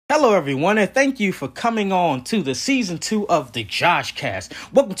Hello, everyone, and thank you for coming on to the season 2 of the Josh Cast.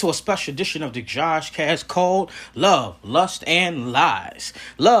 Welcome to a special edition of the Josh Cast called Love, Lust, and Lies.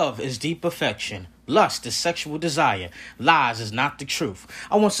 Love is deep affection. Lust is sexual desire. Lies is not the truth.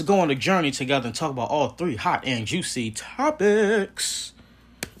 I want us to go on a journey together and talk about all three hot and juicy topics.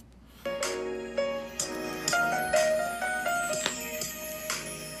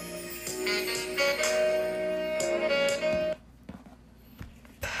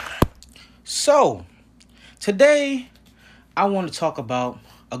 So, today, I want to talk about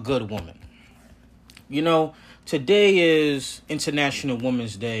a good woman. You know, today is International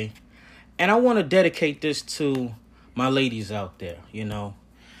Women's Day, and I want to dedicate this to my ladies out there, you know.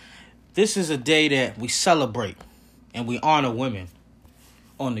 This is a day that we celebrate and we honor women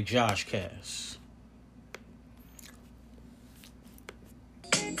on the Josh Cast.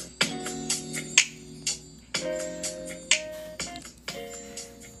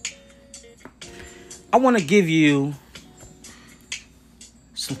 I want to give you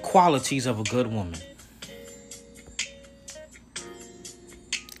some qualities of a good woman.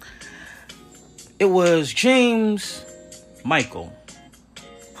 It was James Michael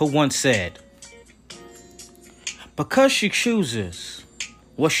who once said, because she chooses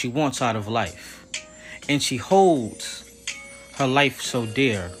what she wants out of life, and she holds her life so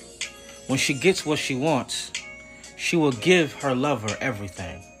dear, when she gets what she wants, she will give her lover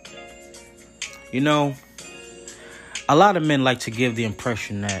everything. You know, a lot of men like to give the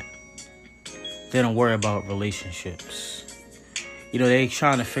impression that they don't worry about relationships. You know, they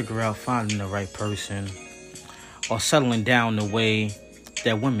trying to figure out finding the right person or settling down the way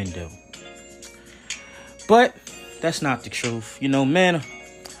that women do. But that's not the truth. You know, men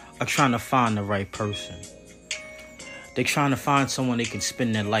are trying to find the right person. They're trying to find someone they can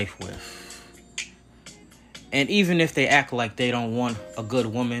spend their life with. And even if they act like they don't want a good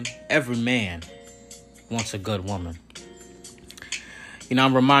woman, every man wants a good woman. You know,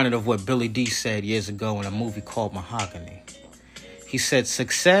 I'm reminded of what Billy D said years ago in a movie called Mahogany. He said,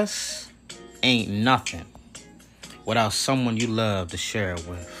 success ain't nothing without someone you love to share it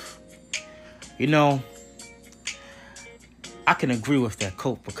with. You know, I can agree with that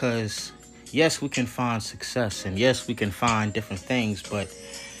quote because, yes, we can find success and yes, we can find different things, but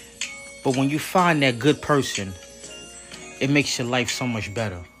when you find that good person, it makes your life so much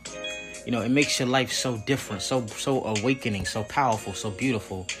better. You know, it makes your life so different, so awakening, so powerful, so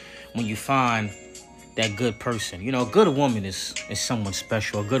beautiful when you find that good person. You know, a good woman is someone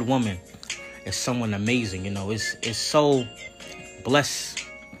special. A good woman is someone amazing. You know, it's so blessed.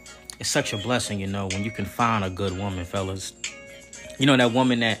 It's such a blessing, you know, when you can find a good woman, fellas. You know, that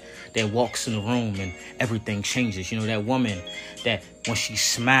woman that walks in the room and everything changes. You know, that woman that when she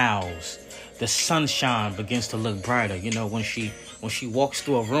smiles, the sunshine begins to look brighter. You know, when she walks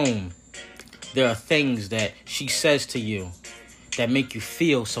through a room, there are things that she says to you that make you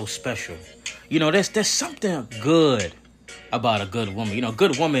feel so special. You know, there's something good about a good woman. You know, a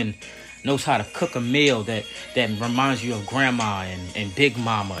good woman knows how to cook a meal that reminds you of grandma and big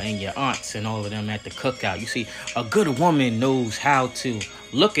mama and your aunts and all of them at the cookout. You see, a good woman knows how to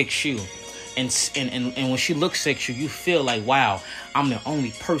look at you. And when she looks at you, you feel like, wow, I'm the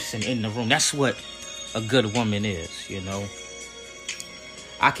only person in the room. That's what a good woman is, you know.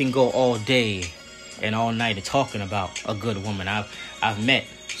 I can go all day and all night talking about a good woman. I've met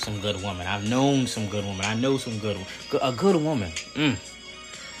some good women. I've known some good women. I know some good women. A good woman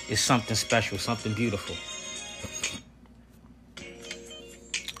is something special, something beautiful.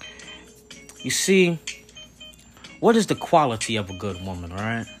 You see, what is the quality of a good woman,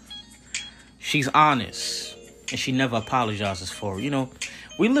 right? She's honest and she never apologizes for it. You know,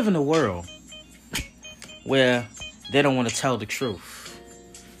 we live in a world where they don't want to tell the truth.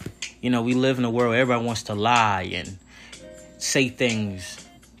 You know, we live in a world where everybody wants to lie and say things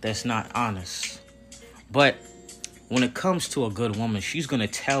that's not honest. But when it comes to a good woman, she's going to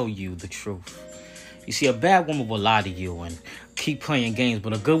tell you the truth. You see, a bad woman will lie to you and keep playing games,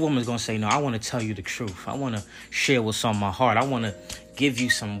 but a good woman is going to say, no, I want to tell you the truth. I want to share what's on my heart. I want to give you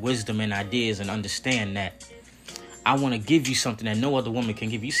some wisdom and ideas and understand that. I want to give you something that no other woman can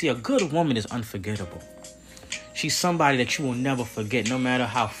give you. You see, a good woman is unforgettable. She's somebody that you will never forget, no matter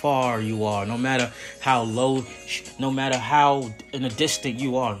how far you are, no matter how low, no matter how in a distant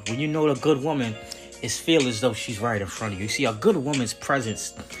you are. When you know a good woman, it feels as though she's right in front of you. You see, a good woman's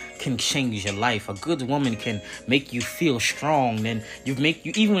presence can change your life. A good woman can make you feel strong. And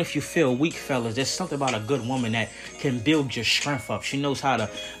even if you feel weak, fellas, there's something about a good woman that can build your strength up. She knows how to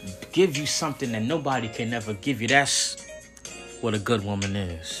give you something that nobody can ever give you. That's what a good woman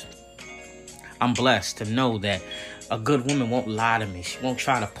is. I'm blessed to know that A good woman won't lie to me. She won't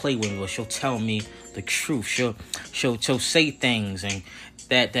try to play with me, or she'll tell me the truth. She'll say things and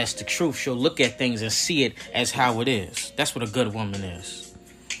that's the truth. She'll look at things and see it as how it is. That's what a good woman is.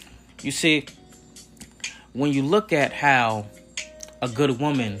 You see, when you look at how a good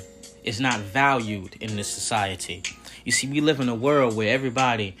woman is not valued in this society, you see, we live in a world where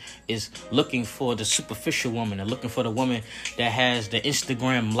everybody is looking for the superficial woman and looking for the woman that has the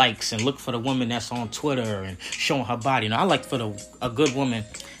Instagram likes and look for the woman that's on Twitter and showing her body. I like for a good woman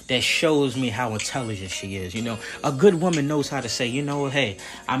that shows me how intelligent she is. A good woman knows how to say, hey,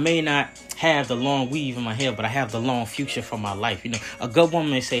 I may not have the long weave in my hair, but I have the long future for my life. A good woman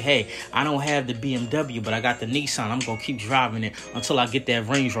may say, hey, I don't have the BMW, but I got the Nissan. I'm going to keep driving it until I get that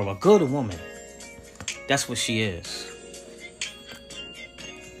Range Rover. A good woman, that's what she is.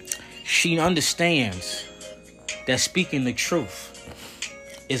 She understands that speaking the truth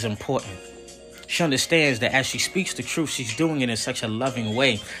is important. She understands that as she speaks the truth, she's doing it in such a loving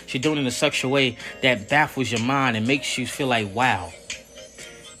way. She's doing it in such a way that baffles your mind and makes you feel like, wow,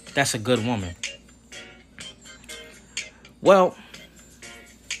 that's a good woman. Well,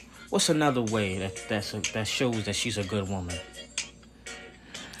 what's another way that shows that she's a good woman?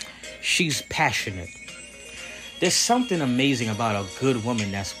 She's passionate. There's something amazing about a good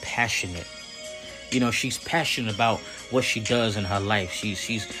woman that's passionate. She's passionate about what she does in her life.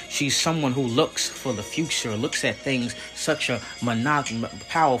 She's someone who looks for the future, looks at things such a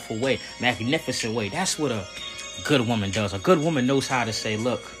powerful way, magnificent way. That's what a good woman does. A good woman knows how to say,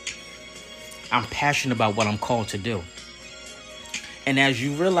 look, I'm passionate about what I'm called to do. And as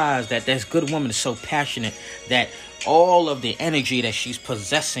you realize that this good woman is so passionate that all of the energy that she's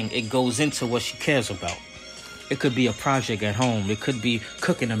possessing, it goes into what she cares about. It could be a project at home. It could be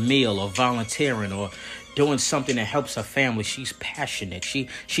cooking a meal or volunteering or doing something that helps her family. She's passionate.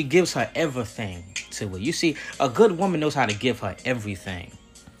 She gives her everything to it. You see, a good woman knows how to give her everything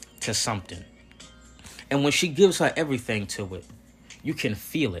to something. And when she gives her everything to it, you can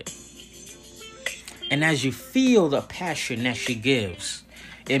feel it. And as you feel the passion that she gives,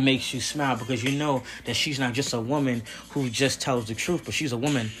 it makes you smile because you know that she's not just a woman who just tells the truth, but she's a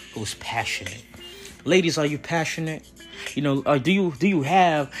woman who's passionate. Ladies, are you passionate? Do you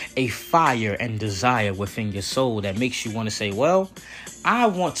have a fire and desire within your soul that makes you want to say, well, I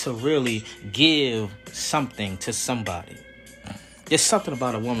want to really give something to somebody? There's something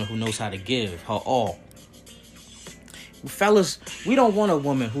about a woman who knows how to give her all. Fellas, we don't want a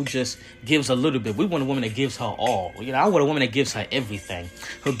woman who just gives a little bit. We want a woman that gives her all. I want a woman that gives her everything.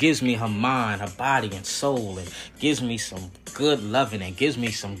 Who gives me her mind, her body, and soul, and gives me some good loving, and gives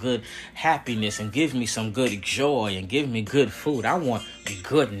me some good happiness, and gives me some good joy, and gives me good food. I want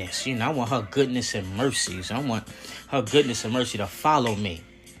goodness. I want her goodness and mercies. I want her goodness and mercy to follow me.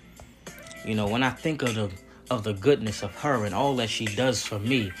 When I think of the goodness of her and all that she does for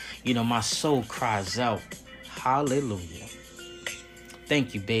me, my soul cries out, hallelujah.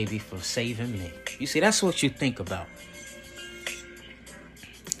 Thank you, baby, for saving me. You see, that's what you think about.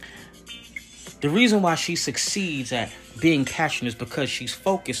 The reason why she succeeds at being passionate is because she's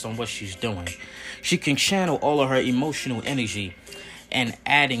focused on what she's doing. She can channel all of her emotional energy and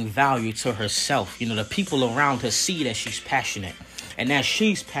adding value to herself. The people around her see that she's passionate. And as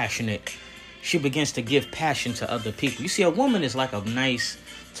she's passionate, she begins to give passion to other people. You see, a woman is like a nice,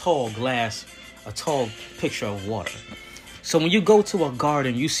 tall picture of water. So when you go to a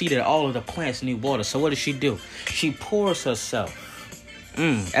garden, you see that all of the plants need water. So what does she do? She pours herself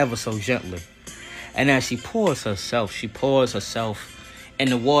ever so gently. And as she pours herself, and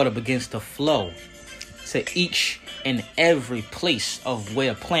the water begins to flow to each and every place of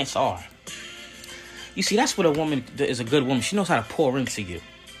where plants are. You see, that's what a woman is, a good woman. She knows how to pour into you.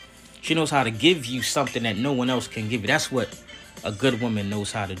 She knows how to give you something that no one else can give you. That's what a good woman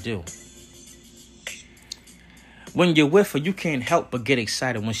knows how to do. When you're with her, you can't help but get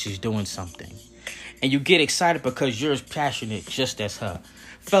excited when she's doing something. And you get excited because you're as passionate just as her.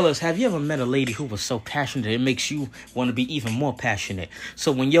 Fellas, have you ever met a lady who was so passionate it makes you want to be even more passionate?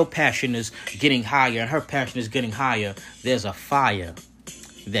 So when your passion is getting higher and her passion is getting higher, there's a fire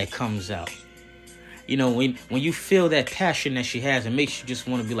that comes out. When you feel that passion that she has, it makes you just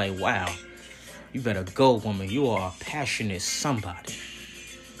want to be like, wow, you better go, woman. You are a passionate somebody.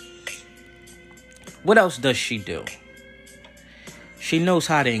 What else does she do? She knows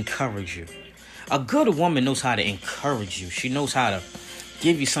how to encourage you. A good woman knows how to encourage you. She knows how to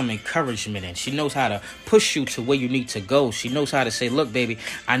give you some encouragement, and she knows how to push you to where you need to go. She knows how to say, look, baby,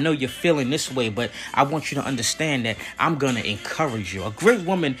 I know you're feeling this way, but I want you to understand that I'm going to encourage you. A great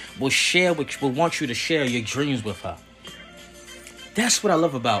woman will want you to share your dreams with her. That's what I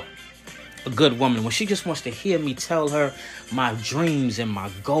love about A good woman, when she just wants to hear me tell her my dreams and my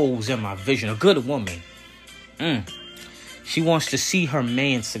goals and my vision. A good woman. She wants to see her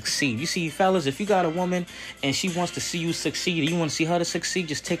man succeed. You see, fellas, if you got a woman and she wants to see you succeed, and you want to see her to succeed,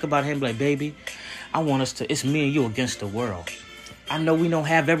 just take about him like, baby, I want us to, it's me and you against the world. I know we don't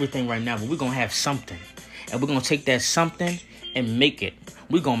have everything right now, but we're going to have something. And we're going to take that something and make it.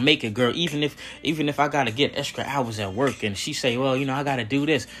 We're going to make it, girl. Even if I got to get extra hours at work and she say, well, I got to do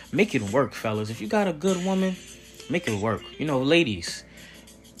this. Make it work, fellas. If you got a good woman, make it work. Ladies,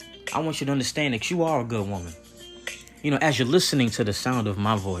 I want you to understand that you are a good woman. As you're listening to the sound of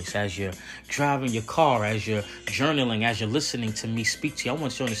my voice, as you're driving your car, as you're journaling, as you're listening to me speak to you, I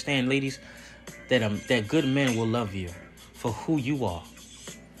want you to understand, ladies, that good men will love you for who you are.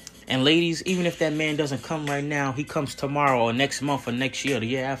 And ladies, even if that man doesn't come right now, he comes tomorrow or next month or next year or the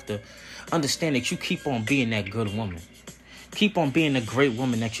year after, understand that you keep on being that good woman. Keep on being the great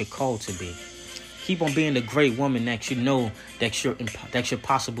woman that you're called to be. Keep on being the great woman that you know that you're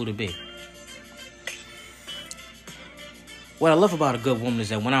possible to be. What I love about a good woman is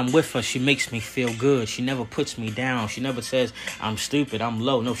that when I'm with her, she makes me feel good. She never puts me down. She never says, I'm stupid, I'm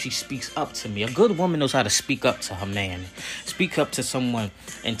low. No, she speaks up to me. A good woman knows how to speak up to her man. Speak up to someone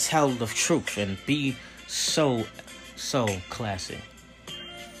and tell the truth and be so classy.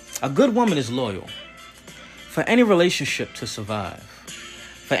 A good woman is loyal. For any relationship to survive,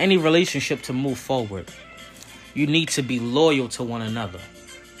 for any relationship to move forward, you need to be loyal to one another.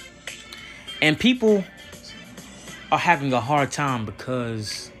 And people are having a hard time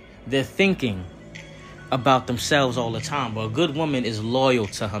because they're thinking about themselves all the time. But a good woman is loyal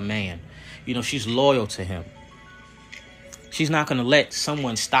to her man. She's loyal to him. She's not going to let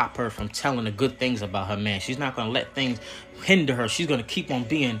someone stop her from telling the good things about her man. She's not going to let things hinder her. She's going to keep on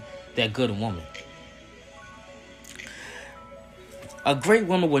being that good woman. A great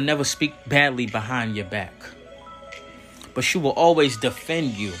woman will never speak badly behind your back, but she will always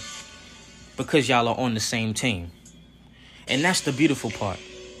defend you because y'all are on the same team. And that's the beautiful part,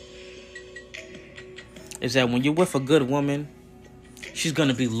 is that when you're with a good woman, she's going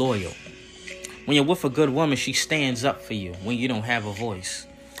to be loyal. When you're with a good woman, she stands up for you when you don't have a voice.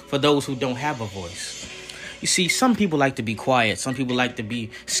 For those who don't have a voice. You see, some people like to be quiet. Some people like to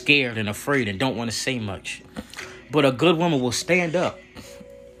be scared and afraid and don't want to say much. But a good woman will stand up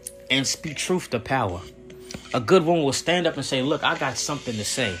and speak truth to power. A good woman will stand up and say, look, I got something to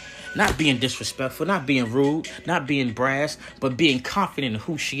say. Not being disrespectful, not being rude, not being brash, but being confident in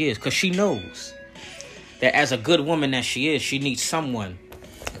who she is. Because she knows that as a good woman that she is, she needs someone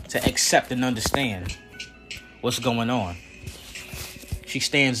to accept and understand what's going on. She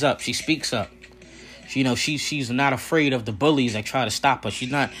stands up. She speaks up. She's not afraid of the bullies that try to stop her. She's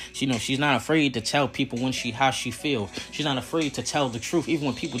not afraid to tell people how she feels. She's not afraid to tell the truth, even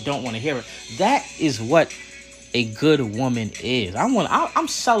when people don't want to hear it. That is what a good woman is. I'm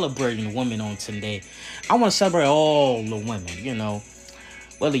celebrating women on today. I want to celebrate all the women,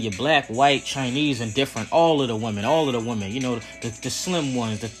 whether you're black, white, Chinese, and different, all of the women, the slim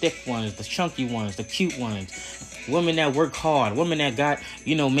ones, the thick ones, the chunky ones, the cute ones, women that work hard, women that got,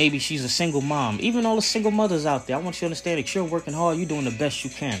 maybe she's a single mom, even all the single mothers out there. I want you to understand that you're working hard, you're doing the best you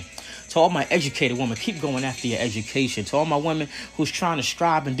can. To all my educated women, keep going after your education. To all my women who's trying to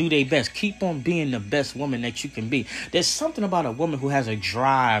strive and do their best, keep on being the best woman that you can be. There's something about a woman who has a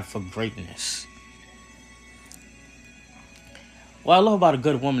drive for greatness. What I love about a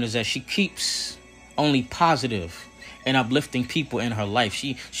good woman is that she keeps only positive and uplifting people in her life.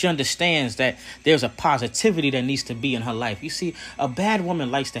 She understands that there's a positivity that needs to be in her life. You see, a bad woman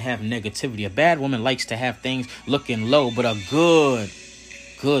likes to have negativity. A bad woman likes to have things looking low, but a good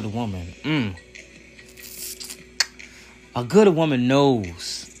woman, a good woman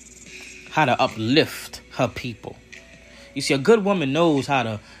knows how to uplift her people. You see, a good woman knows how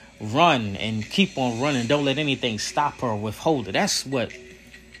to run and keep on running. Don't let anything stop her or withhold her. That's what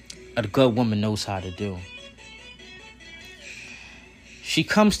a good woman knows how to do. She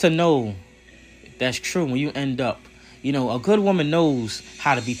comes to know that's true when you end up. A good woman knows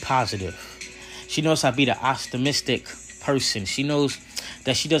how to be positive. She knows how to be the optimistic person. She knows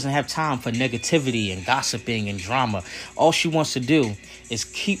that she doesn't have time for negativity and gossiping and drama. All she wants to do is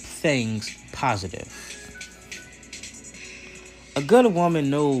keep things positive. A good woman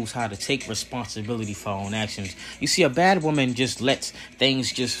knows how to take responsibility for her own actions. You see, a bad woman just lets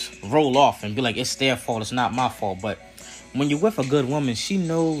things just roll off and be like, it's their fault, it's not my fault. But when you're with a good woman, she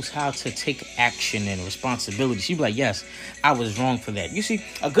knows how to take action and responsibility. She be like, yes, I was wrong for that. You see,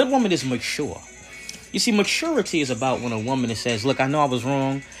 a good woman is mature. You see, maturity is about when a woman says, look, I know I was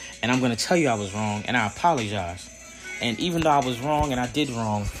wrong, and I'm going to tell you I was wrong, and I apologize. And even though I was wrong and I did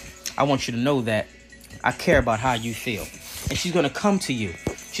wrong, I want you to know that I care about how you feel. And she's going to come to you.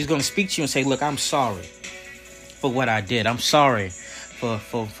 She's going to speak to you and say, look, I'm sorry for what I did. I'm sorry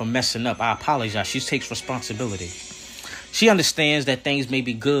for messing up. I apologize. She takes responsibility. She understands that things may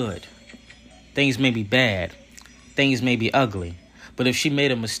be good. Things may be bad. Things may be ugly. But if she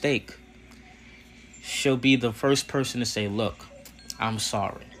made a mistake, she'll be the first person to say, look, I'm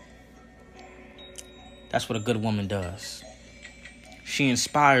sorry. That's what a good woman does. She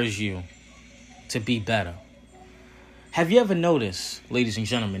inspires you to be better. Have you ever noticed, ladies and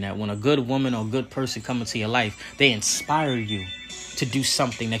gentlemen, that when a good woman or a good person come into your life, they inspire you to do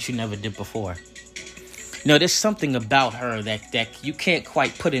something that you never did before? You know, there's something about her that you can't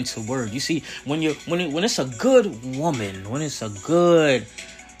quite put into words. You see, when it's a good woman, when it's a good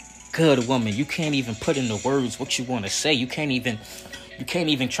woman, you can't even put into words what you want to say. You can't even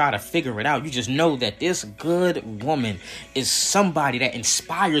try to figure it out. You just know that this good woman is somebody that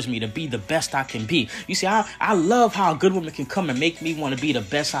inspires me to be the best I can be. You see, I love how a good woman can come and make me want to be the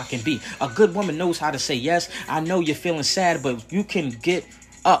best I can be. A good woman knows how to say, yes, I know you're feeling sad, but you can get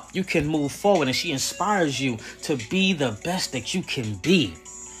up. You can move forward. And she inspires you to be the best that you can be.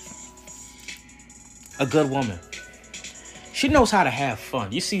 A good woman. She knows how to have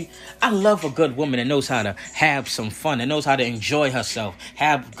fun. You see, I love a good woman that knows how to have some fun, that knows how to enjoy herself,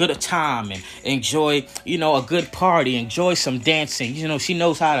 have good time, and enjoy, a good party, enjoy some dancing. She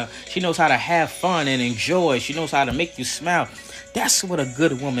knows how to have fun and enjoy. She knows how to make you smile. That's what a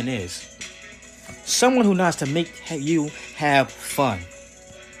good woman is. Someone who knows to make you have fun.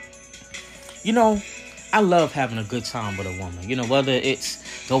 I love having a good time with a woman. Whether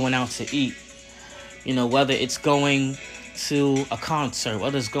it's going out to eat, whether it's going to a concert,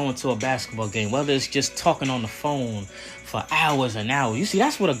 whether it's going to a basketball game, whether it's just talking on the phone for hours and hours. You see,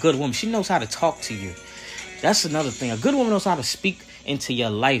 that's what a good woman, she knows how to talk to you. That's another thing. A good woman knows how to speak into your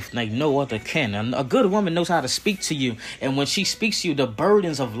life like no other can. A good woman knows how to speak to you. And when she speaks to you, the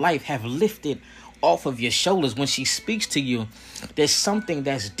burdens of life have lifted off of your shoulders. When she speaks to you, there's something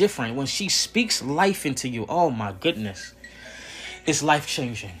that's different. When she speaks life into you, oh my goodness, it's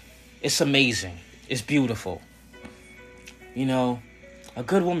life-changing. It's amazing. It's beautiful. A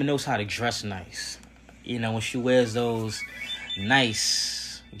good woman knows how to dress nice. When she wears those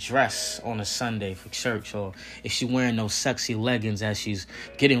nice dress on a Sunday for church, or if she's wearing those sexy leggings as she's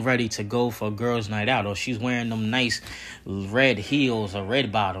getting ready to go for a girls' night out, or she's wearing them nice red heels or red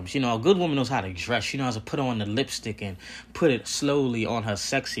bottoms. A good woman knows how to dress. She knows how to put on the lipstick and put it slowly on her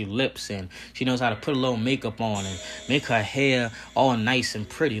sexy lips, and she knows how to put a little makeup on and make her hair all nice and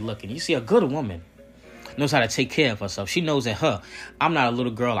pretty looking. You see, a good woman knows how to take care of herself. She knows that I'm not a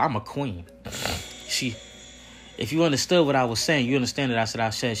little girl, I'm a queen. If you understood what I was saying, you understand that I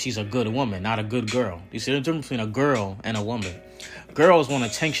said she's a good woman, not a good girl. You see the difference between a girl and a woman. Girls want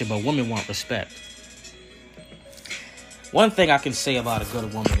attention, but women want respect. One thing I can say about a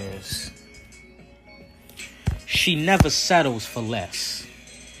good woman is she never settles for less.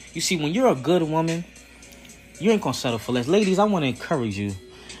 You see, when you're a good woman, you ain't gonna settle for less. Ladies, I want to encourage you.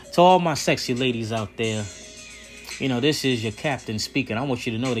 To all my sexy ladies out there, this is your captain speaking. I want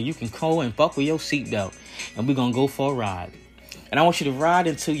you to know that you can go and buckle your seatbelt, and we're going to go for a ride. And I want you to ride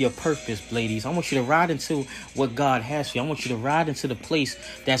into your purpose, ladies. I want you to ride into what God has for you. I want you to ride into the place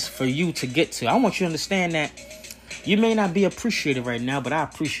that's for you to get to. I want you to understand that you may not be appreciated right now, but I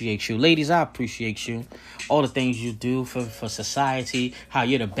appreciate you. Ladies, I appreciate you. All the things you do for society, how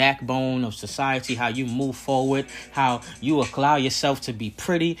you're the backbone of society, how you move forward, how you allow yourself to be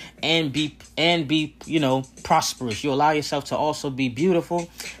pretty and be prosperous. You allow yourself to also be beautiful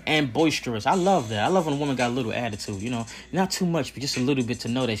and boisterous. I love that. I love when a woman got a little attitude, not too much, but just a little bit to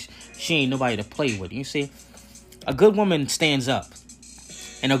know that she ain't nobody to play with. You see, a good woman stands up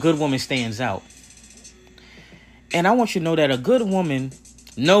and a good woman stands out. And I want you to know that a good woman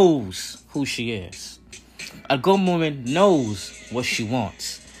knows who she is. A good woman knows what she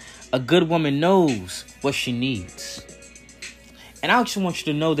wants. A good woman knows what she needs. And I just want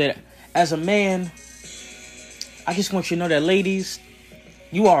you to know that as a man, I just want you to know that, ladies,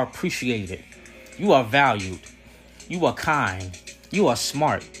 you are appreciated. You are valued. You are kind. You are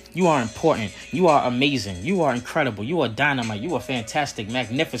smart. You are important. You are amazing. You are incredible. You are dynamite. You are fantastic,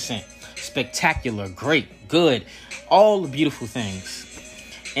 magnificent, spectacular, great, good, all the beautiful things.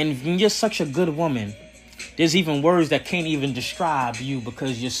 And when you're such a good woman, there's even words that can't even describe you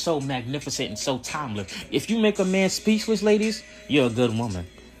because you're so magnificent and so timeless. If you make a man speechless, ladies, you're a good woman.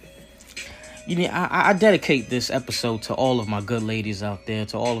 I dedicate this episode to all of my good ladies out there,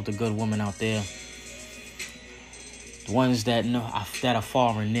 to all of the good women out there, the ones that are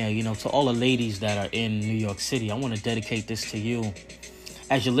far and near, to all the ladies that are in New York City. I want to dedicate this to you.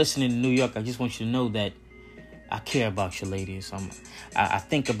 as you're listening to New York, I just want you to know that I care about you, ladies. I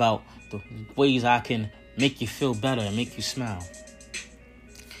think about the ways I can make you feel better and make you smile.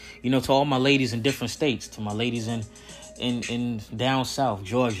 To all my ladies in different states, to my ladies in down south,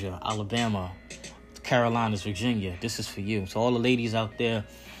 Georgia, Alabama, Carolinas, Virginia, this is for you. To all the ladies out there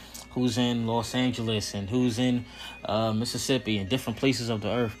who's in Los Angeles and who's in Mississippi and different places of the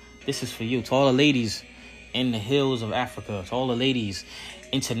earth, this is for you. To all the ladies in the hills of Africa, to all the ladies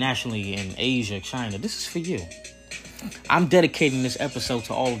internationally in Asia, China, this is for you. I'm dedicating this episode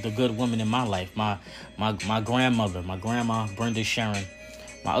to all of the good women in my life. My grandmother, my grandma, Brenda Sharon,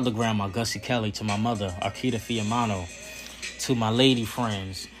 my other grandma, Gussie Kelly, to my mother, Arkita Fiamano, to my lady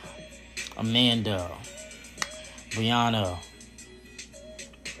friends, Amanda, Brianna,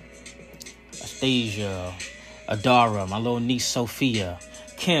 Astasia, Adara, my little niece Sophia,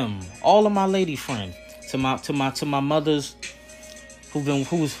 Kim, all of my lady friends, to my mothers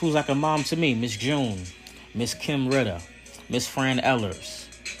who's like a mom to me, Miss June, Miss Kim Ritter, Miss Fran Ellers,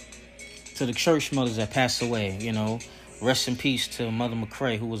 to the church mothers that passed away, rest in peace to Mother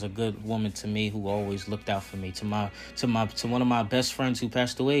McCrae, who was a good woman to me, who always looked out for me. To one of my best friends who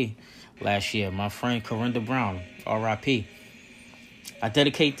passed away last year, my friend Corinda Brown, R.I.P. I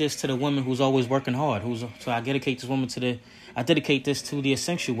dedicate this to the woman who's always working hard. I dedicate this to the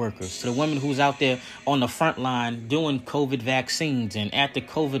essential workers, to the women who's out there on the front line doing COVID vaccines and at the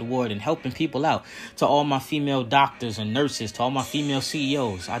COVID ward and helping people out. To all my female doctors and nurses, to all my female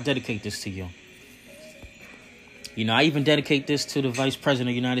CEOs, I dedicate this to you. I even dedicate this to the Vice President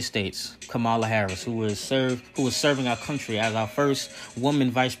of the United States, Kamala Harris, who is serving our country as our first woman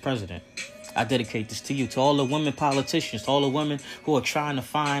Vice President. I dedicate this to you. To all the women politicians, to all the women who are trying to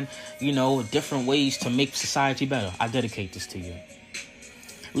find, different ways to make society better. I dedicate this to you.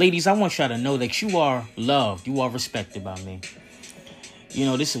 Ladies, I want y'all to know that you are loved. You are respected by me.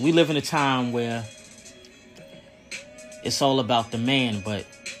 We live in a time where it's all about the man, but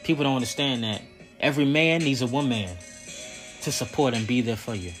people don't understand that every man needs a woman to support and be there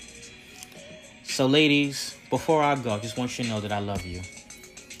for you. So, ladies, before I go, I just want you to know that I love you.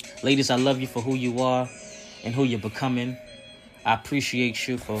 Ladies, I love you for who you are and who you're becoming. I appreciate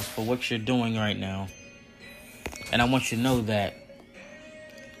you for what you're doing right now. And I want you to know that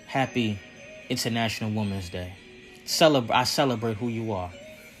happy International Women's Day. I celebrate who you are.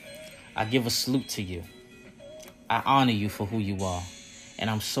 I give a salute to you. I honor you for who you are.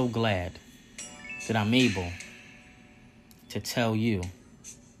 And I'm so glad that I'm able to tell you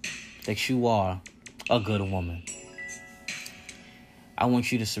that you are a good woman. I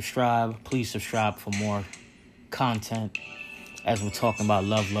want you to subscribe. Please subscribe for more content as we're talking about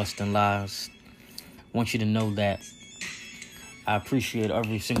love, lust, and lies. I want you to know that I appreciate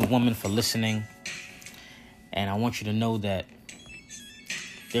every single woman for listening. And I want you to know that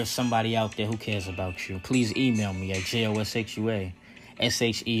there's somebody out there who cares about you. Please email me at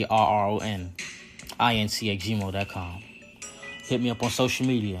joshua@sherroninc@gmail.com. Hit me up on social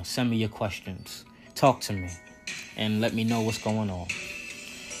media. Send me your questions. Talk to me. And let me know what's going on.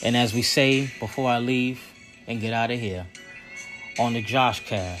 And as we say before I leave and get out of here, on the Josh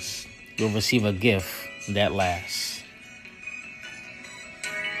Cast, you'll receive a gift that lasts.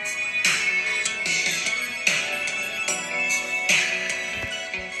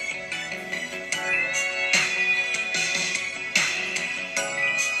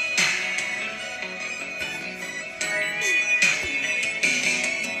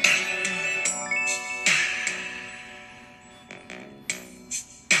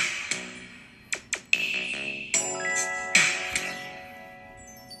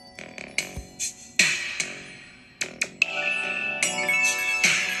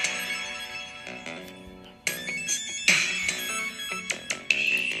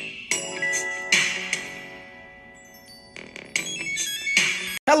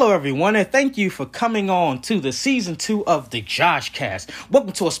 Hello, everyone, and thank you for coming on to the season 2 of the Josh Cast.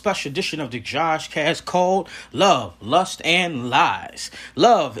 Welcome to a special edition of the Josh Cast called Love, Lust, and Lies.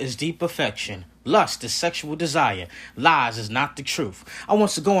 Love is deep affection. Lust is sexual desire. Lies is not the truth. I want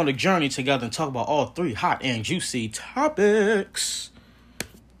us to go on a journey together and talk about all 3 hot and juicy topics.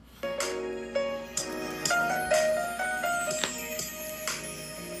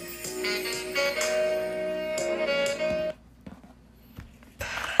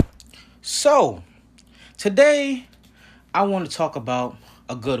 So, today, I want to talk about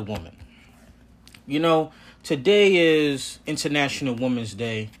a good woman. Today is International Women's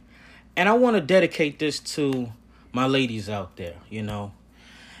Day, and I want to dedicate this to my ladies out there,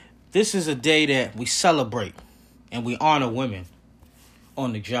 This is a day that we celebrate and we honor women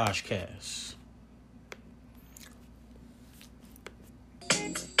on the Josh Cast.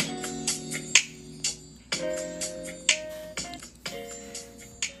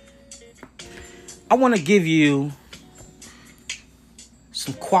 I want to give you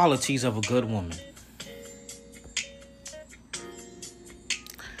some qualities of a good woman.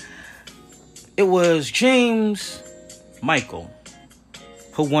 It was James Michael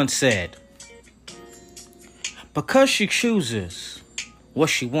who once said, because she chooses what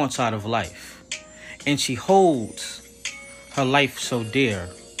she wants out of life, and she holds her life so dear,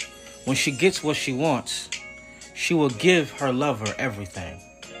 when she gets what she wants, she will give her lover everything.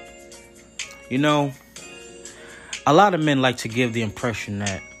 You know, a lot of men like to give the impression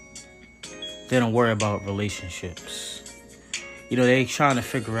that they don't worry about relationships. You know, they trying to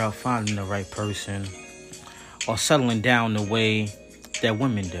figure out finding the right person or settling down the way that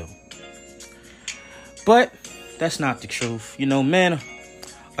women do. But that's not the truth. You know, men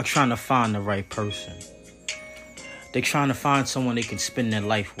are trying to find the right person. They're trying to find someone they can spend their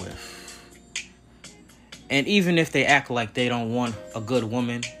life with. And even if they act like they don't want a good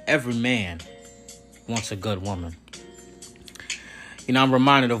woman, every man wants a good woman. You know, I'm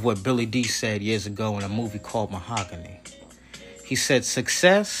reminded of what Billy D said years ago in a movie called Mahogany. He said,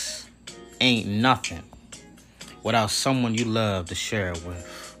 success ain't nothing without someone you love to share it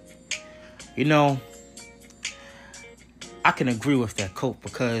with. You know, I can agree with that quote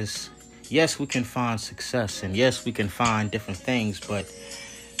because, yes, we can find success and yes, we can find different things, but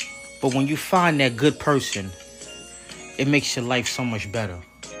when you find that good person, it makes your life so much better.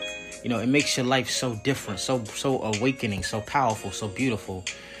 You know, it makes your life so different, so awakening, so powerful, so beautiful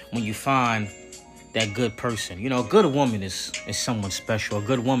when you find that good person. You know, a good woman is someone special. A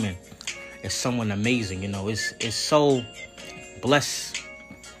good woman is someone amazing. You know, it's so blessed.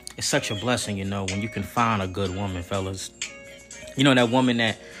 It's such a blessing, you know, when you can find a good woman, fellas. You know, that woman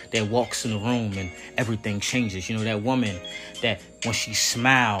that walks in the room and everything changes. You know, that woman that when she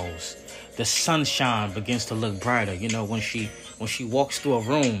smiles, the sunshine begins to look brighter. You know, when she walks through a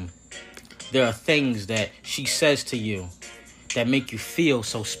room, there are things that she says to you that make you feel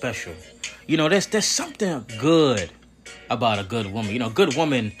so special. You know, there's something good about a good woman. You know, a good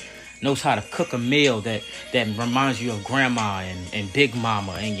woman knows how to cook a meal that reminds you of grandma and big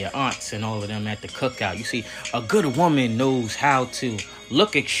mama and your aunts and all of them at the cookout. You see, a good woman knows how to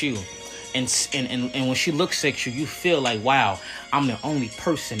look at you. And when she looks at you, you feel like, wow, I'm the only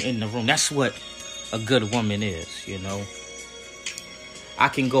person in the room. That's what a good woman is, you know. I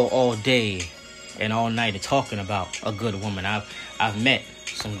can go all day and all night talking about a good woman. I've met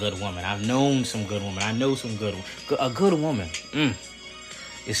some good women. I've known some good women. I know some good women. A good woman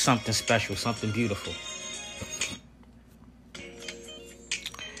is something special, something beautiful.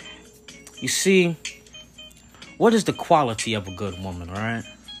 You see, what is the quality of a good woman, right?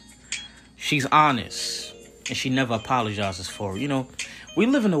 She's honest, and she never apologizes for it. You know, we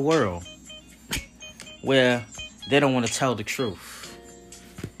live in a world where they don't want to tell the truth.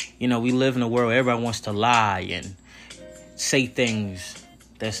 You know, we live in a world where everybody wants to lie and say things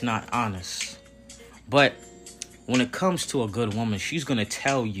that's not honest. But when it comes to a good woman, she's going to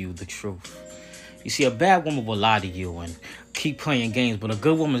tell you the truth. You see, a bad woman will lie to you and keep playing games, but a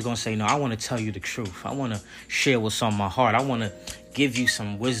good woman is going to say, no, I want to tell you the truth. I want to share what's on my heart. I want to give you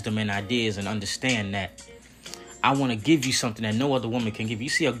some wisdom and ideas and understand that. I want to give you something that no other woman can give you. You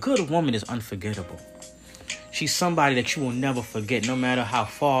see, a good woman is unforgettable. She's somebody that you will never forget, no matter how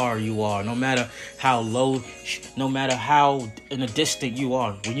far you are, no matter how low, no matter how in a distant you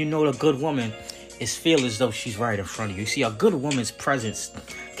are. When you know a good woman, it's feel as though she's right in front of you. You see, a good woman's presence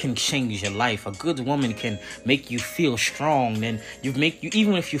can change your life. A good woman can make you feel strong. And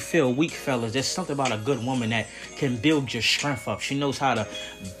even if you feel weak, fellas, there's something about a good woman that can build your strength up. She knows how to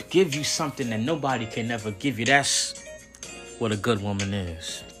give you something that nobody can ever give you. That's what a good woman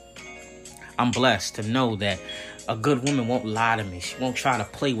is. I'm blessed to know that a good woman won't lie to me. She won't try to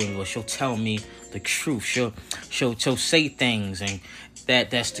play with me, or she'll tell me the truth. She'll say things and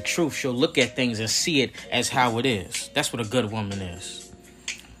that's the truth. She'll look at things and see it as how it is. That's what a good woman is.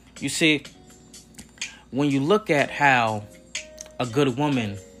 You see, when you look at how a good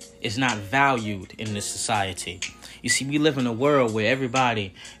woman is not valued in this society, you see, we live in a world where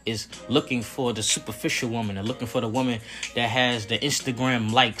everybody is looking for the superficial woman and looking for the woman that has the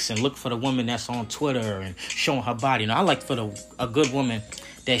Instagram likes and look for the woman that's on Twitter and showing her body. You know, I like for a good woman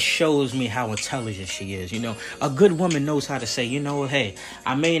that shows me how intelligent she is. You know, a good woman knows how to say, you know, hey,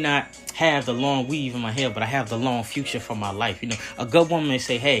 I may not have the long weave in my hair, but I have the long future for my life. You know, a good woman may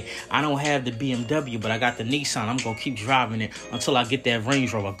say, hey, I don't have the BMW, but I got the Nissan. I'm going to keep driving it until I get that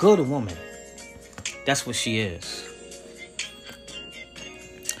Range Rover. A good woman, that's what she is.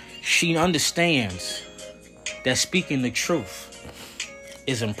 She understands that speaking the truth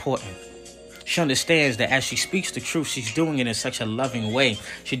is important. She understands that as she speaks the truth, she's doing it in such a loving way.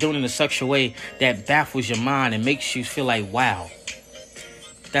 She's doing it in such a way that baffles your mind and makes you feel like, wow,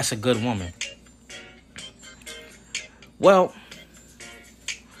 that's a good woman. Well,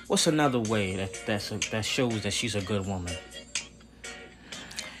 what's another way that shows that she's a good woman?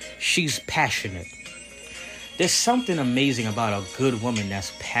 She's passionate. There's something amazing about a good woman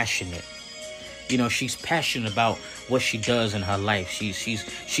that's passionate. You know, she's passionate about what she does in her life.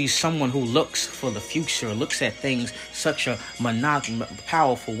 She's someone who looks for the future, looks at things such a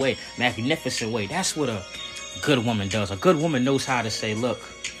powerful way, magnificent way. That's what a good woman does. A good woman knows how to say, look,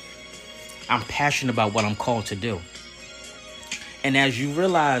 I'm passionate about what I'm called to do. And as you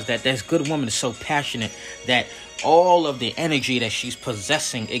realize that this good woman is so passionate that all of the energy that she's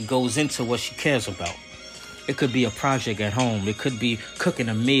possessing, it goes into what she cares about. It could be a project at home. It could be cooking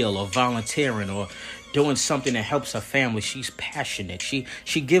a meal or volunteering or doing something that helps her family. She's passionate.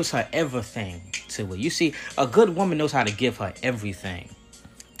 She gives her everything to it. You see, a good woman knows how to give her everything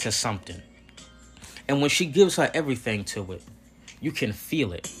to something. And when she gives her everything to it, you can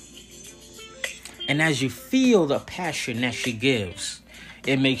feel it. And as you feel the passion that she gives,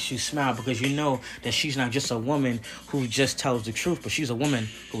 it makes you smile because you know that she's not just a woman who just tells the truth, but she's a woman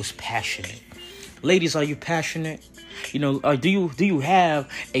who's passionate. Ladies, are you passionate? You know, do you have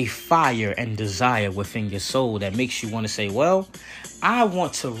a fire and desire within your soul that makes you want to say, well, I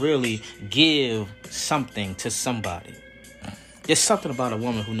want to really give something to somebody. There's something about a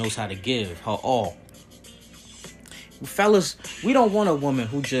woman who knows how to give her all. Fellas, we don't want a woman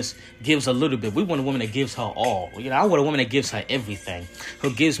who just gives a little bit. We want a woman that gives her all. You know, I want a woman that gives her everything,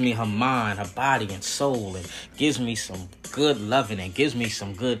 who gives me her mind, her body, and soul, and gives me some good loving, and gives me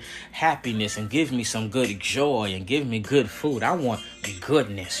some good happiness, and gives me some good joy, and give me good food. I want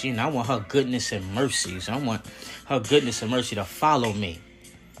goodness. You know, I want her goodness and mercies. I want her goodness and mercy to follow me.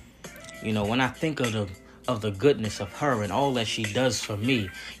 You know, when I think of the goodness of her and all that she does for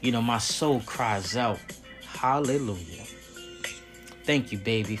me, you know, my soul cries out, hallelujah. Thank you,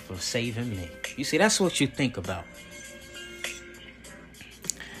 baby, for saving me. You see, that's what you think about.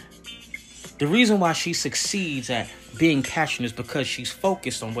 The reason why she succeeds at being passionate is because she's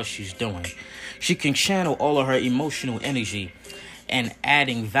focused on what she's doing. She can channel all of her emotional energy and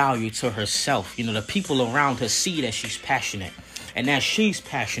adding value to herself. You know, the people around her see that she's passionate. And as she's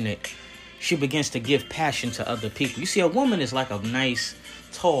passionate, she begins to give passion to other people. You see, a woman is like a nice,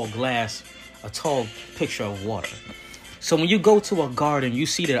 tall glass, a tall picture of water. So when you go to a garden, you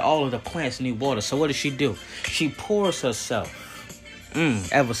see that all of the plants need water. So what does she do? She pours herself,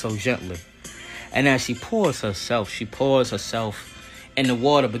 ever so gently. And as she pours herself, and the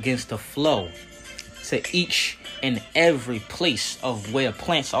water begins to flow to each and every place of where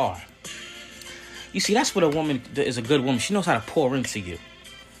plants are. You see, that's what a woman is, a good woman. She knows how to pour into you.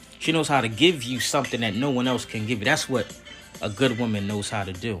 She knows how to give you something that no one else can give you. That's what a good woman knows how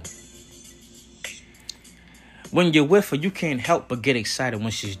to do. When you're with her, you can't help but get excited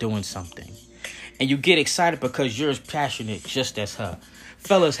when she's doing something. And you get excited because you're as passionate just as her.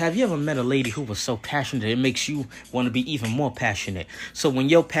 Fellas, have you ever met a lady who was so passionate it makes you want to be even more passionate? So when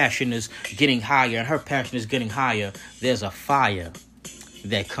your passion is getting higher and her passion is getting higher, there's a fire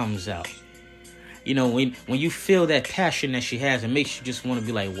that comes out. You know, when you feel that passion that she has, it makes you just want to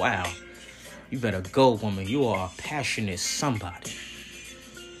be like, wow, you better go, woman. You are a passionate somebody.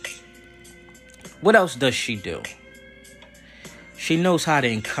 What else does she do? She knows how to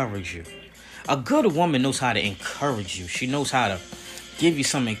encourage you. A good woman knows how to encourage you. She knows how to give you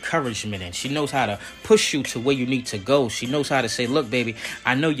some encouragement, and she knows how to push you to where you need to go. She knows how to say, look, baby,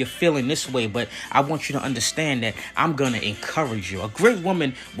 I know you're feeling this way, but I want you to understand that I'm going to encourage you. A great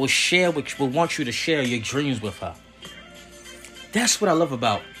woman will want you to share your dreams with her. That's what I love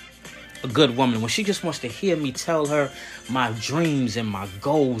about a good woman, when she just wants to hear me tell her my dreams and my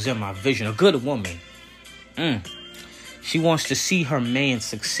goals and my vision. A good woman, she wants to see her man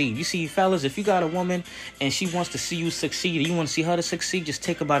succeed. You see, fellas, if you got a woman and she wants to see you succeed, and you want to see her to succeed, just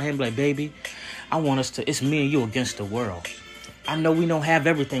take about him like, baby, I want us to, it's me and you against the world. I know we don't have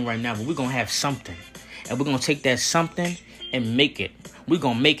everything right now, but we're going to have something. And we're going to take that something and make it. We're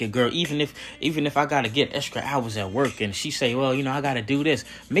going to make it, girl. Even if I got to get extra hours at work and she say, well, you know, I got to do this.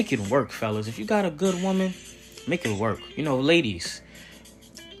 Make it work, fellas. If you got a good woman, make it work. You know, ladies,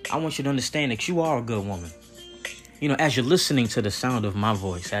 I want you to understand that you are a good woman. You know, as you're listening to the sound of my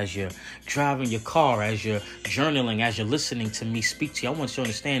voice, as you're driving your car, as you're journaling, as you're listening to me speak to you, I want you to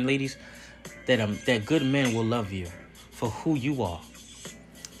understand, ladies, that good men will love you for who you are.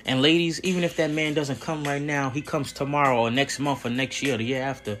 And ladies, even if that man doesn't come right now, he comes tomorrow or next month or next year or the year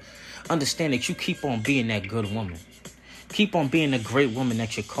after, understand that you keep on being that good woman. Keep on being the great woman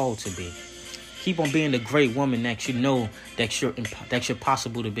that you're called to be. Keep on being the great woman that you know that you're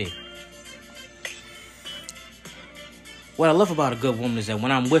possible to be. What I love about a good woman is that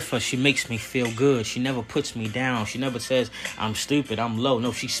when I'm with her, she makes me feel good. She never puts me down. She never says, I'm stupid, I'm low.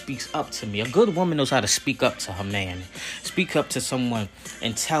 No, she speaks up to me. A good woman knows how to speak up to her man. Speak up to someone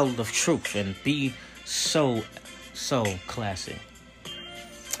and tell the truth and be so classy.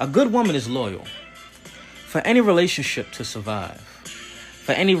 A good woman is loyal. For any relationship to survive,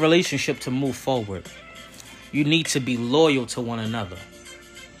 for any relationship to move forward, you need to be loyal to one another.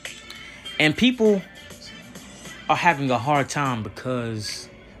 And people are having a hard time because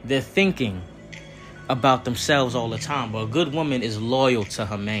they're thinking about themselves all the time. But a good woman is loyal to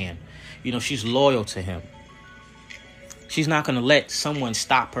her man. You know, she's loyal to him. She's not going to let someone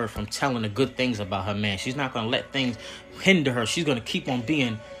stop her from telling the good things about her man. She's not going to let things hinder her. She's going to keep on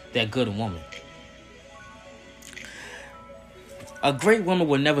being that good woman. A great woman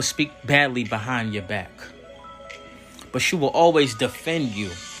will never speak badly behind your back, but she will always defend you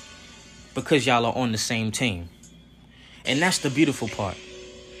because y'all are on the same team. And that's the beautiful part,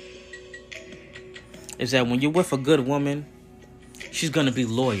 is that when you're with a good woman, she's going to be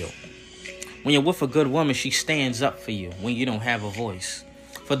loyal. When you're with a good woman, she stands up for you when you don't have a voice.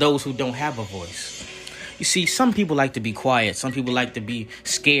 For those who don't have a voice. You see, some people like to be quiet. Some people like to be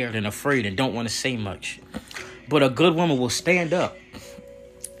scared and afraid and don't want to say much. But a good woman will stand up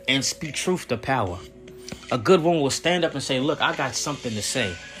and speak truth to power. A good woman will stand up and say, look, I got something to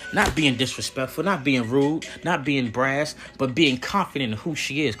say. Not being disrespectful, not being rude, not being brass, but being confident in who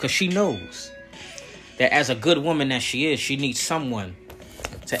she is. Because she knows that as a good woman that she is, she needs someone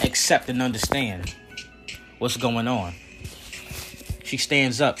to accept and understand what's going on. She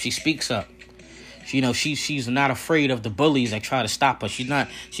stands up. She speaks up. She's not afraid of the bullies that try to stop her. She's not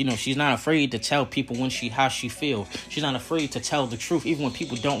afraid to tell people how she feels. She's not afraid to tell the truth, even when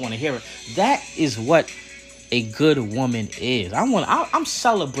people don't want to hear it. That is what a good woman is. I'm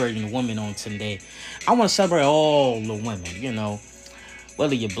celebrating women on today. I want to celebrate all the women,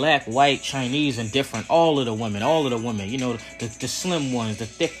 whether you're black, white, Chinese, and different, all of the women, the slim ones, the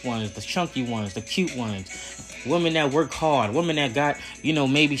thick ones, the chunky ones, the cute ones, women that work hard, women that got,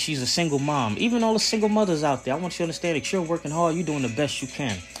 maybe she's a single mom, even all the single mothers out there. I want you to understand that you're working hard, you're doing the best you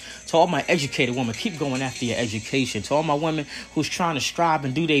can. To all my educated women, keep going after your education. To all my women who's trying to strive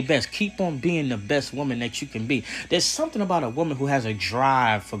and do their best, keep on being the best woman that you can be. There's something about a woman who has a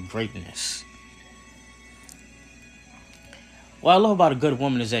drive for greatness. What I love about a good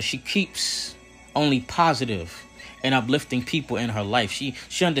woman is that she keeps only positive and uplifting people in her life. She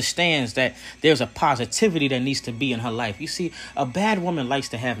understands that there's a positivity that needs to be in her life. You see, a bad woman likes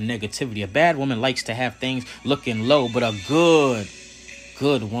to have negativity. A bad woman likes to have things looking low, but a good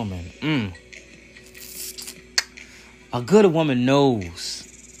woman, a good woman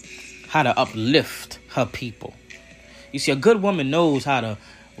knows how to uplift her people. You see, a good woman knows how to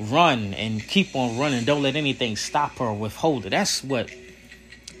run and keep on running. Don't let anything stop her or withhold it. That's what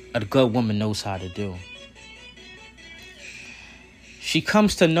a good woman knows how to do. She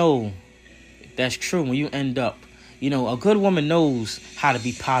comes to know that's true when you end up. A good woman knows how to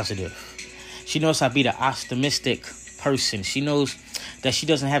be positive. She knows how to be the optimistic person. She knows that she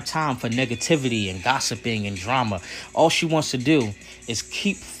doesn't have time for negativity and gossiping and drama. All she wants to do is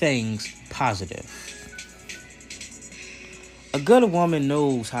keep things positive. A good woman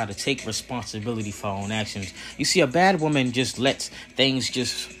knows how to take responsibility for her own actions. You see, a bad woman just lets things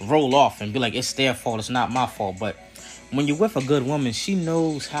just roll off and be like, it's their fault, it's not my fault. But when you're with a good woman, she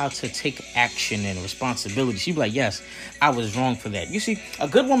knows how to take action and responsibility. She be like, yes, I was wrong for that. You see, a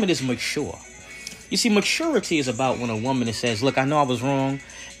good woman is mature. You see, maturity is about when a woman says, look, I know I was wrong,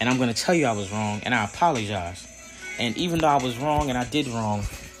 and I'm going to tell you I was wrong, and I apologize. And even though I was wrong and I did wrong,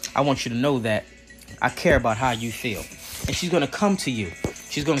 I want you to know that I care about how you feel. And she's going to come to you.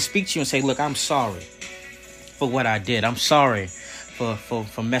 She's going to speak to you and say, look, I'm sorry for what I did. I'm sorry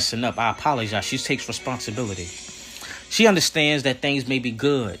for messing up. I apologize. She takes responsibility. She understands that things may be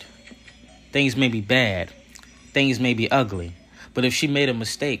good. Things may be bad. Things may be ugly. But if she made a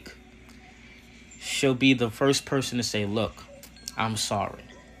mistake, she'll be the first person to say, look, I'm sorry.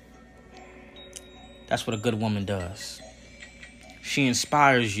 That's what a good woman does. She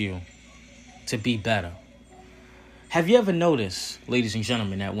inspires you to be better. Have you ever noticed, ladies and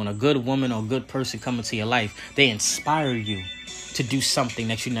gentlemen, that when a good woman or a good person come into your life, they inspire you to do something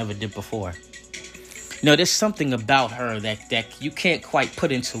that you never did before? There's something about her that you can't quite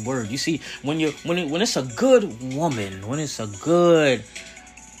put into words. You see, when it's a good woman, when it's a good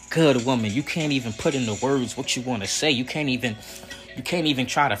woman, you can't even put into words what you want to say. You can't even You can't even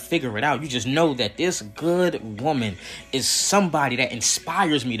try to figure it out. You just know that this good woman is somebody that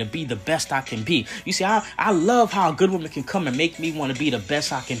inspires me to be the best I can be. You see, I love how a good woman can come and make me want to be the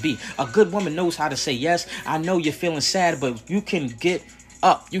best I can be. A good woman knows how to say, yes, I know you're feeling sad, but you can get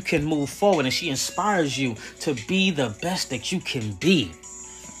up. You can move forward. And she inspires you to be the best that you can be.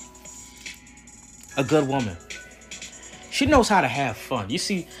 A good woman. She knows how to have fun. You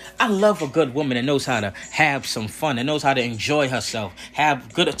see, I love a good woman that knows how to have some fun, that knows how to enjoy herself,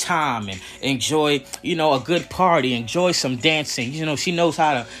 have good time, and enjoy, a good party, enjoy some dancing. She knows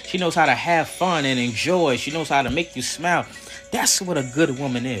how to have fun and enjoy. She knows how to make you smile. That's what a good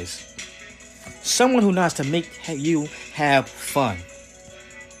woman is. Someone who knows to make you have fun.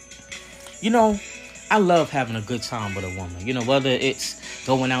 I love having a good time with a woman. Whether it's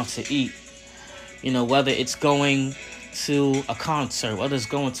going out to eat, whether it's going to a concert, whether it's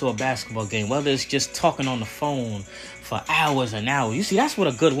going to a basketball game, whether it's just talking on the phone for hours and hours. You see, that's what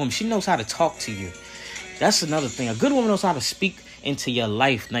a good woman, she knows how to talk to you. That's another thing. A good woman knows how to speak into your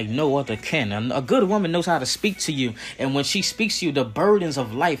life like no other can. A good woman knows how to speak to you. And when she speaks to you, the burdens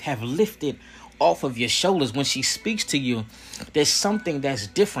of life have lifted off of your shoulders. When she speaks to you, there's something that's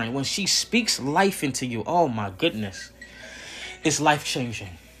different. When she speaks life into you, oh my goodness, it's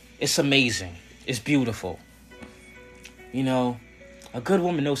life-changing. It's amazing. It's beautiful. A good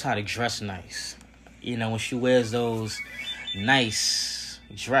woman knows how to dress nice. When she wears those nice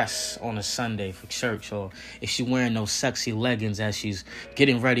dress on a Sunday for church, or if she's wearing those sexy leggings as she's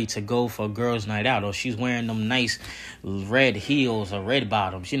getting ready to go for a girls' night out, or she's wearing them nice red heels or red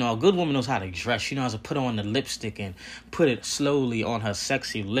bottoms. A good woman knows how to dress. She knows how to put on the lipstick and put it slowly on her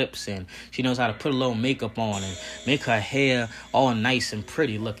sexy lips, and she knows how to put a little makeup on and make her hair all nice and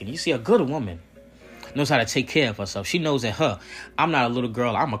pretty looking. You see, a good woman knows how to take care of herself. She knows that I'm not a little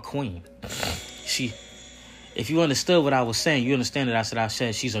girl, I'm a queen. If you understood what I was saying, you understand that I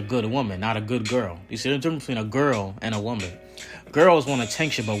said she's a good woman, not a good girl. You see the difference between a girl and a woman. Girls want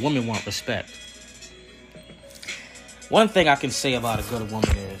attention, but women want respect. One thing I can say about a good woman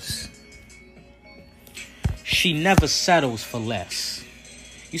is she never settles for less.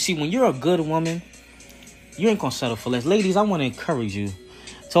 You see, when you're a good woman, you ain't gonna settle for less. Ladies, I want to encourage you.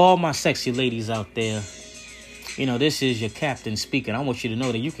 To all my sexy ladies out there, this is your captain speaking. I want you to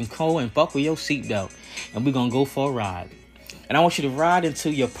know that you can go and buckle your seatbelt, and we're going to go for a ride. And I want you to ride into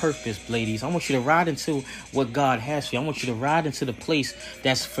your purpose, ladies. I want you to ride into what God has for you. I want you to ride into the place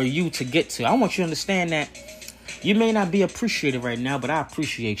that's for you to get to. I want you to understand that you may not be appreciated right now, but I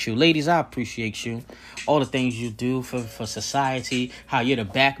appreciate you. Ladies, I appreciate you. All the things you do for society, how you're the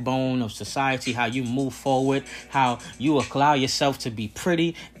backbone of society, how you move forward, how you allow yourself to be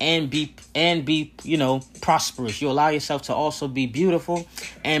pretty and be prosperous. You allow yourself to also be beautiful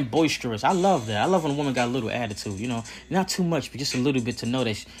and boisterous. I love that. I love when a woman got a little attitude, not too much, but just a little bit to know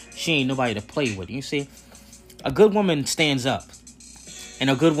that she ain't nobody to play with. You see, a good woman stands up and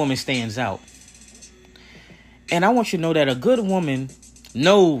a good woman stands out. And I want you to know that a good woman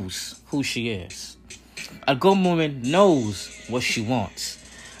knows who she is. A good woman knows what she wants.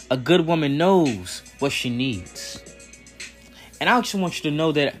 A good woman knows what she needs. And I just want you to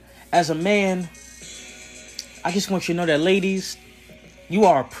know that as a man, I just want you to know that, ladies, you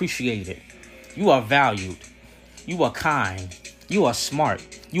are appreciated. You are valued. You are kind. You are smart.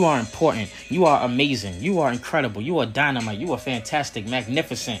 You are important. You are amazing. You are incredible. You are dynamite. You are fantastic,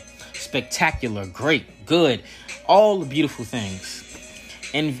 magnificent, spectacular, great, good, all the beautiful things.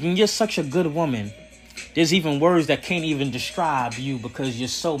 And when you're such a good woman, there's even words that can't even describe you because you're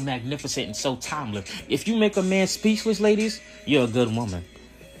so magnificent and so timeless. If you make a man speechless, ladies, you're a good woman.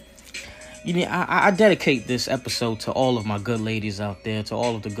 I dedicate this episode to all of my good ladies out there, to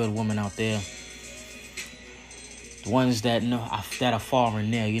all of the good women out there, the ones that know that are far and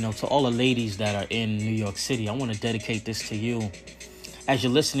near, to all the ladies that are in New York City. I want to dedicate this to you. As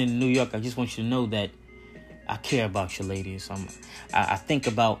you're listening to New York, I just want you to know that I care about you, ladies. I think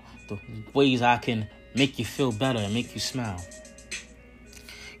about the ways I can make you feel better and make you smile.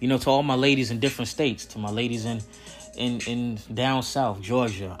 To all my ladies in different states, to my ladies in down south,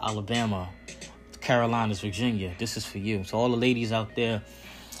 Georgia, Alabama, Carolinas, Virginia, this is for you. To all the ladies out there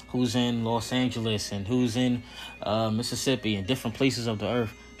who's in Los Angeles and who's in Mississippi and different places of the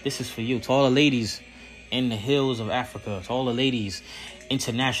earth, this is for you. To all the ladies in the hills of Africa, to all the ladies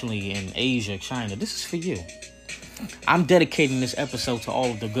internationally in Asia, China, this is for you. I'm dedicating this episode to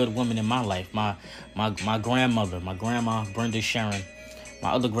all of the good women in my life. My grandmother, my grandma, Brenda Sharon,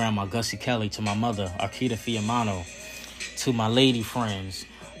 my other grandma, Gussie Kelly, to my mother, Arkita Fiamano, to my lady friends,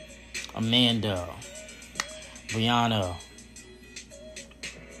 Amanda, Brianna,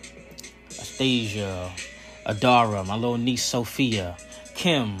 Astasia, Adara, my little niece Sophia,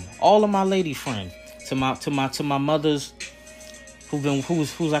 Kim, all of my lady friends, to my mothers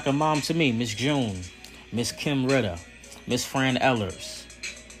who's like a mom to me, Miss June, Miss Kim Ritter, Miss Fran Ellers,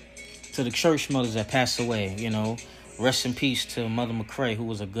 to the church mothers that passed away, rest in peace to Mother McCrae, who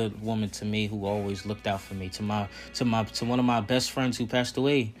was a good woman to me, who always looked out for me. To one of my best friends who passed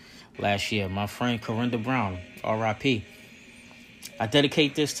away last year, my friend Corinda Brown, R.I.P. I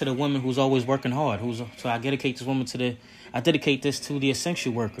dedicate this to the woman who's always working hard. I dedicate this to the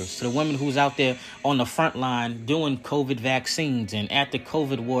essential workers, to the women who's out there on the front line doing COVID vaccines and at the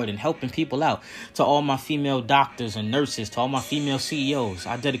COVID ward and helping people out. To all my female doctors and nurses, to all my female CEOs,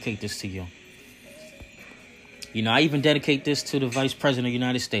 I dedicate this to you. I even dedicate this to the Vice President of the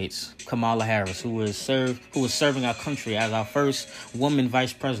United States, Kamala Harris, who was serving our country as our first woman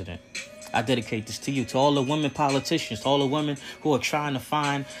Vice President. I dedicate this to you, to all the women politicians, to all the women who are trying to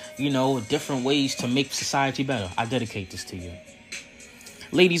find, different ways to make society better. I dedicate this to you.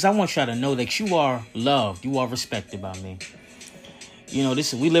 Ladies, I want y'all to know that you are loved, you are respected by me.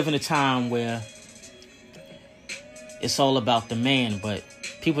 We live in a time where it's all about the man, but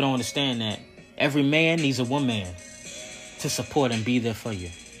people don't understand that every man needs a woman to support and be there for you.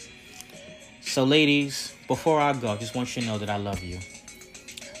 So, ladies, before I go, I just want you to know that I love you.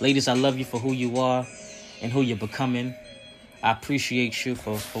 Ladies, I love you for who you are and who you're becoming. I appreciate you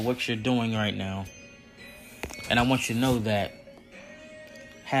for what you're doing right now. And I want you to know that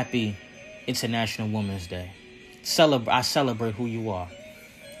happy International Women's Day. I celebrate who you are.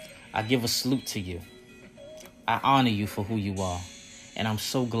 I give a salute to you. I honor you for who you are. And I'm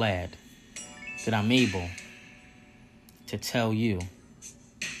so glad that I'm able to tell you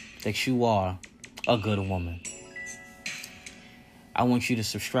that you are a good woman. I want you to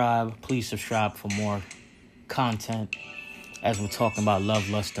subscribe. Please subscribe for more content as we're talking about love,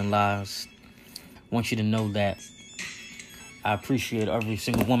 lust, and lies. I want you to know that I appreciate every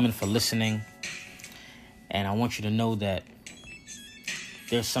single woman for listening. And I want you to know that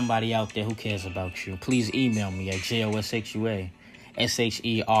there's somebody out there who cares about you. Please email me at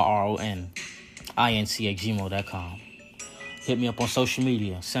joshua@SHERRONINC@gmail.com. Hit me up on social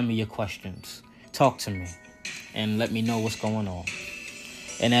media. Send me your questions. Talk to me. And let me know what's going on.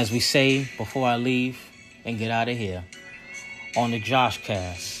 And as we say before I leave and get out of here, on the Josh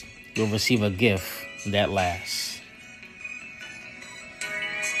Cast, you'll receive a gift that lasts.